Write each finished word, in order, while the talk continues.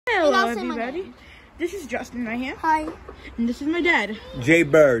Hello, everybody. This is Justin right here. Hi. And this is my dad. Jay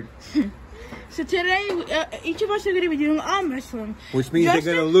Bird. So today, each of us are going to be doing arm wrestling. Which means they're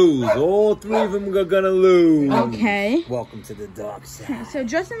going to lose. All three of them are going to lose. Okay. Welcome to the dark side. So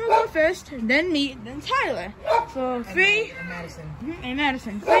Justin will go first, then me, then Tyler. So three. And Madison. And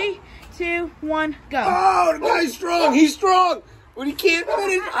Madison. 3, 2, 1, go. Oh, the guy's strong. He's strong. But he can't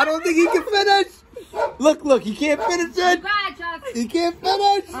finish. I don't think he can finish. Look, he can't finish it. He can't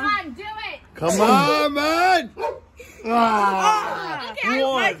finish. Come on, do it. Come on, man. Okay,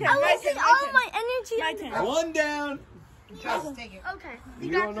 one. my turn. All my energy. My turn. One down. Just take it. Okay.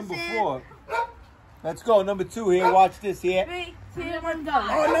 You're on number 4. Let's go. Number 2 here. Watch this here. 3, 2, 1, go.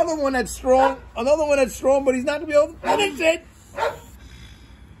 Oh, another one that's strong. Another one that's strong, but he's not going to be able to finish it.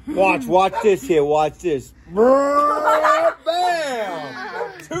 Watch this here. Watch this.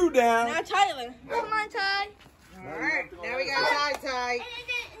 Bam! 2 down. Now Tyler. Come on, Ty. All right. Now we got Ty. And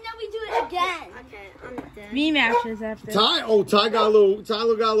then we do it again. Okay, I'm done. Me matches after. Ty got a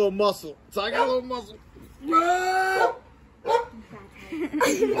little muscle. Ty got a little muscle. Ty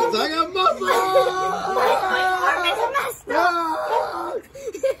got muscle. My arm is messed up.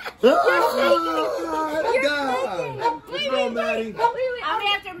 Let's go, Maddie. I'm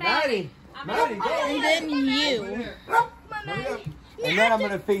after Maddie, go. And then you. And then I'm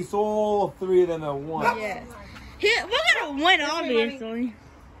going to face all 3 of them at once. Yeah. Here, we're going to win, obviously.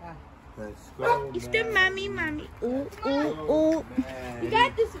 Let's go, It's the Maddie. mommy. Ooh, ooh, ooh. You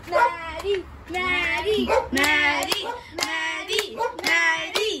got this, Maddie. Maddie. Maddie, Maddie,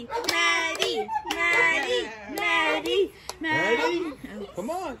 Maddie, Maddie, Maddie, Maddie, Ready? Come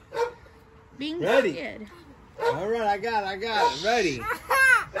on. Being Ready. scared. All right, I got it. Ready.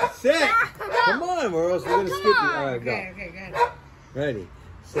 Set. Come on, or else we're going to skip you. All right, go. Okay, good. Ready.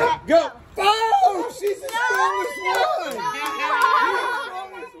 Set. Go. Oh, she's the strongest one. She's the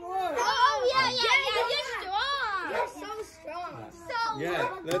strongest one. Oh, yeah. You're strong. You're so strong. So Yeah,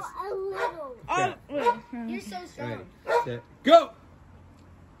 let's. a little. Oh, wait. You're so strong. Ready. Set. Go.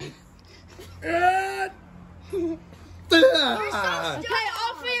 And. Okay,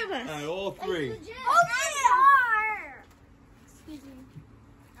 all 3 of us. All right, all 3. Oh, yeah. Excuse me.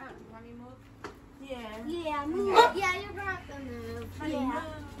 Want me to move? Yeah. Yeah, move. Yeah, you're gonna have to move. Yeah.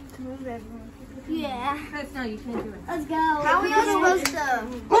 Move everyone. Yeah. No, you can't do it. Let's go. How are we supposed to?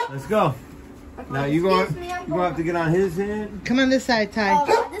 Let's go. Now you're going Excuse me, I'm to have to get on his hand. Come on this side, Ty. Oh,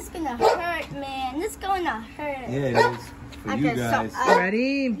 God, this is gonna hurt, man. This is gonna hurt. Yeah, it is. For you guys.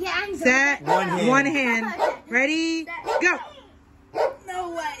 Ready? Yeah, I'm Set. One hand. One hand. Ready? Go. No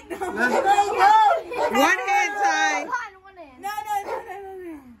way. No. Let's One hand, Ty. One hand. No.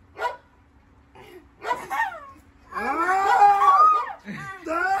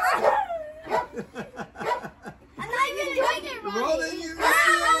 I'm not even doing it right. Roll it, you-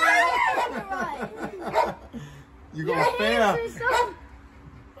 I'm not doing it right. You're going to fail. You're so...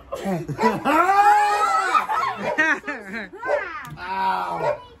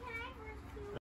 Ow.